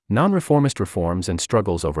Non-Reformist Reforms and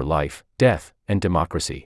Struggles Over Life, Death, and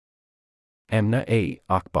Democracy. Amna A.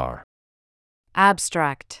 Akbar.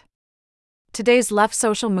 Abstract. Today's left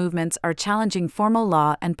social movements are challenging formal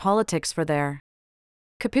law and politics for their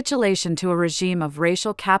capitulation to a regime of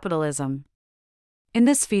racial capitalism. In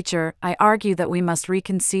this feature, I argue that we must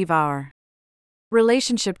reconceive our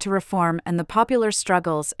relationship to reform and the popular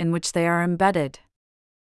struggles in which they are embedded.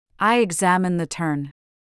 I examine the turn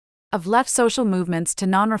of left social movements to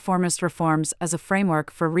non-reformist reforms as a framework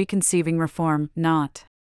for reconceiving reform, not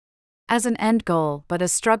as an end goal but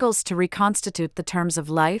as struggles to reconstitute the terms of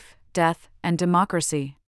life, death, and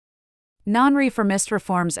democracy. Non-reformist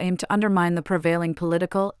reforms aim to undermine the prevailing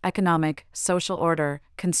political, economic, social order,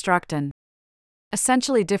 construct an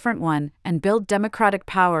essentially different one, and build democratic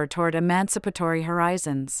power toward emancipatory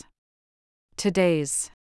horizons.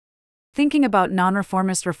 Today's thinking about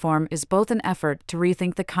non-reformist reform is both an effort to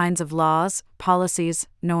rethink the kinds of laws, policies,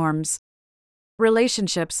 norms,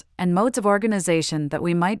 relationships, and modes of organization that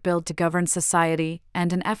we might build to govern society,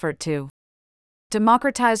 and an effort to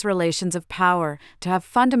democratize relations of power, to have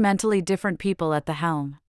fundamentally different people at the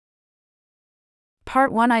helm.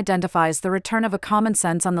 Part 1 identifies the return of a common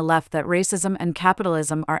sense on the left that racism and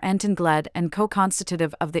capitalism are entangled and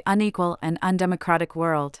co-constitutive of the unequal and undemocratic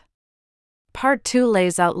world. Part 2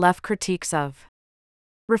 lays out left critiques of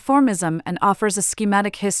reformism and offers a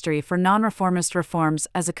schematic history for non-reformist reforms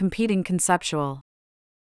as a competing conceptual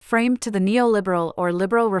frame to the neoliberal or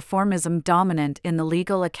liberal reformism dominant in the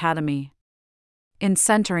legal academy. In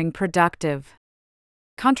centering productive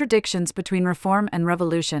contradictions between reform and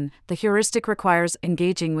revolution, the heuristic requires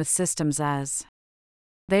engaging with systems as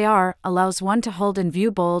they are, allows one to hold in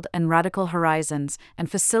view bold and radical horizons,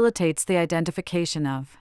 and facilitates the identification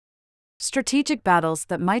of strategic battles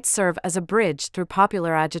that might serve as a bridge through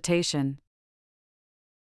popular agitation.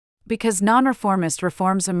 Because non-reformist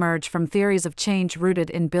reforms emerge from theories of change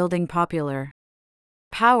rooted in building popular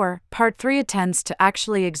power, Part 3 attends to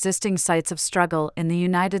actually existing sites of struggle in the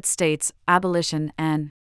United States, abolition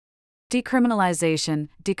and decriminalization,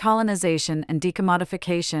 decolonization and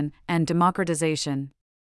decommodification, and democratization.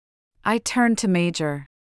 I turn to major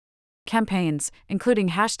campaigns, including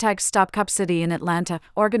 #StopCopCity in Atlanta,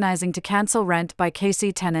 organizing to cancel rent by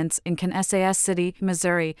KC tenants in Kansas City,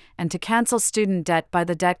 Missouri, and to cancel student debt by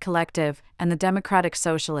the Debt Collective and the Democratic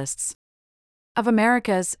Socialists of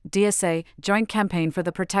America's DSA joint campaign for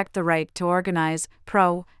the Protect the Right to Organize,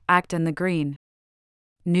 PRO, Act and the Green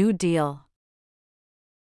New Deal.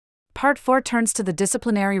 Part 4 turns to the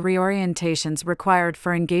disciplinary reorientations required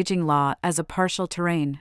for engaging law as a partial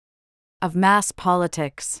terrain of mass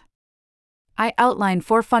politics. I outline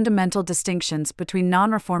 4 fundamental distinctions between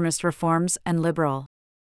non-reformist reforms and liberal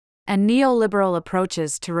and neoliberal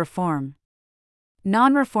approaches to reform.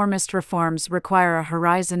 Non-reformist reforms require a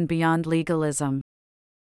horizon beyond legalism.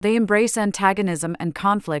 They embrace antagonism and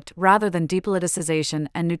conflict rather than depoliticization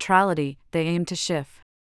and neutrality. They aim to shift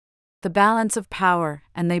the balance of power,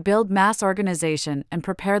 and they build mass organization and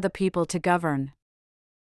prepare the people to govern.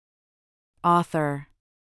 Author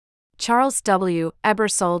Charles W.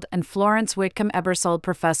 Ebersold and Florence Whitcomb Ebersold,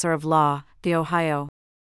 Professor of Law, The Ohio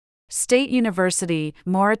State University,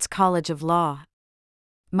 Moritz College of Law.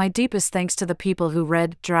 My deepest thanks to the people who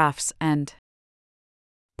read drafts and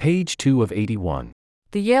Page 2 of 81.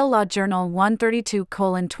 The Yale Law Journal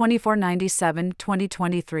 132:2497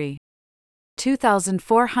 2023.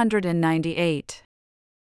 2498.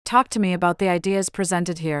 Talk to me about the ideas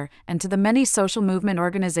presented here, and to the many social movement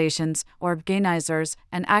organizations, organizers,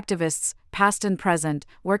 and activists, past and present,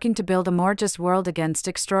 working to build a more just world against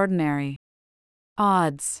extraordinary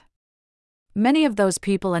odds. Many of those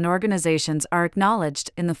people and organizations are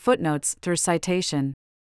acknowledged in the footnotes through citation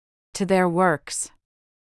to their works.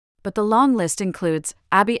 But the long list includes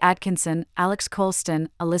Abby Atkinson, Alex Colston,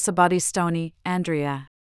 Alyssa Battistoni, Andrea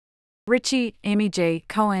Ritchie, Amy J.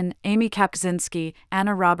 Cohen, Amy Kapczynski,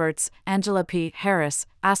 Anna Roberts, Angela P. Harris,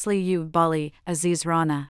 Asli U. Bali, Aziz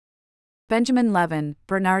Rana, Benjamin Levin,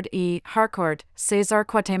 Bernard E. Harcourt, Cesar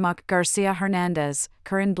Cuauhtemoc Garcia Hernandez,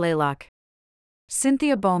 Corinne Blaylock,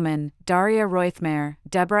 Cynthia Bowman, Daria Roithmeier,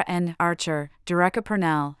 Deborah N. Archer, Dureka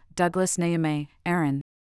Purnell, Douglas Nayame, Aaron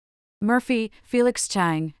Murphy, Felix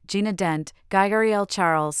Chang, Gina Dent, Guy Ariel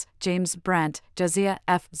Charles, James Brandt, Jazia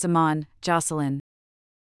F. Zaman, Jocelyn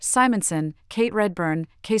Simonson, Kate Redburn,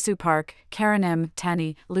 Kesu Park, Karen M.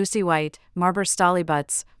 Tanney, Lucy White, Marber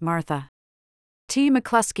Stollybuts, Martha T.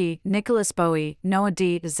 McCluskey, Nicholas Bowie, Noah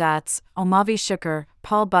D. Zatz, Omavi Shooker,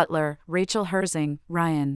 Paul Butler, Rachel Herzing,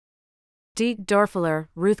 Ryan D. Dorfler,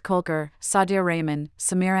 Ruth Kolker, Sadia Rahman,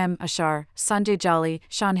 Samir M. Ashar, Sanjay Jolly,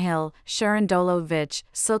 Sean Hill, Sharon Dolovich,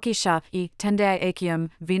 Silky Shah, E. Tendai Akium,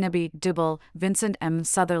 Veena B. Dubal, Vincent M.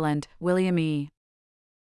 Sutherland, William E.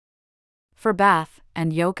 Forbath,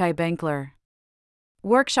 and Yochai Benkler.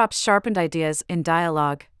 Workshops sharpened ideas in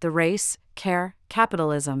dialogue, the race, care,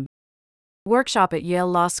 capitalism. Workshop at Yale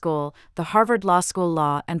Law School, the Harvard Law School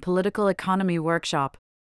Law and Political Economy Workshop.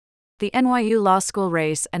 The NYU Law School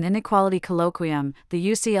Race and Inequality Colloquium, the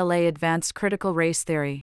UCLA Advanced Critical Race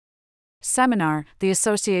Theory Seminar, the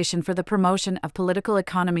Association for the Promotion of Political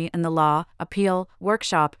Economy in the Law, Appeal,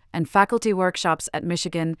 Workshop, and faculty workshops at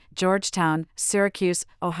Michigan, Georgetown, Syracuse,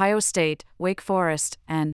 Ohio State, Wake Forest,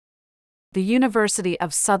 and the University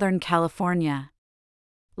of Southern California.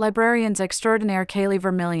 Librarians extraordinaire Kaylee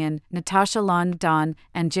Vermillion, Natasha London,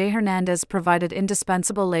 and Jay Hernandez provided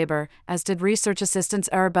indispensable labor, as did research assistants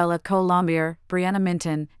Arabella Colombier, Brianna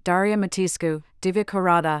Minton, Daria Matiscu, Divya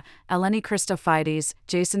Korada, Eleni Christofides,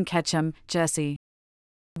 Jason Ketchum, Jesse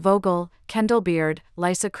Vogel, Kendall Beard,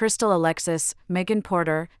 Lisa Crystal Alexis, Megan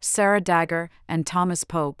Porter, Sarah Dagger, and Thomas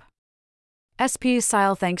Pope. SP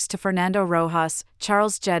Sile thanks to Fernando Rojas,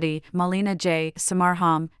 Charles Jetty, Malina J. Samar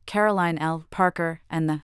Ham, Caroline L. Parker, and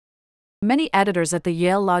the many editors at the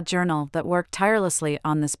Yale Law Journal that worked tirelessly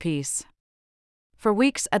on this piece. For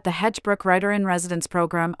weeks at the Hedgebrook Writer-in-Residence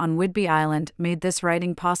program on Whidbey Island made this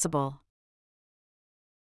writing possible.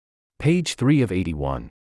 Page 3 of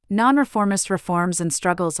 81. Non-Reformist Reforms and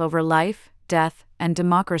Struggles Over Life, Death, and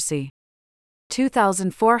Democracy.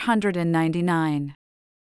 2499.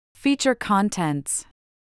 Feature Contents.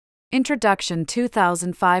 Introduction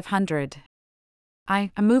 2500.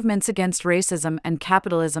 Movements Against Racism and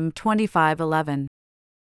Capitalism 2511.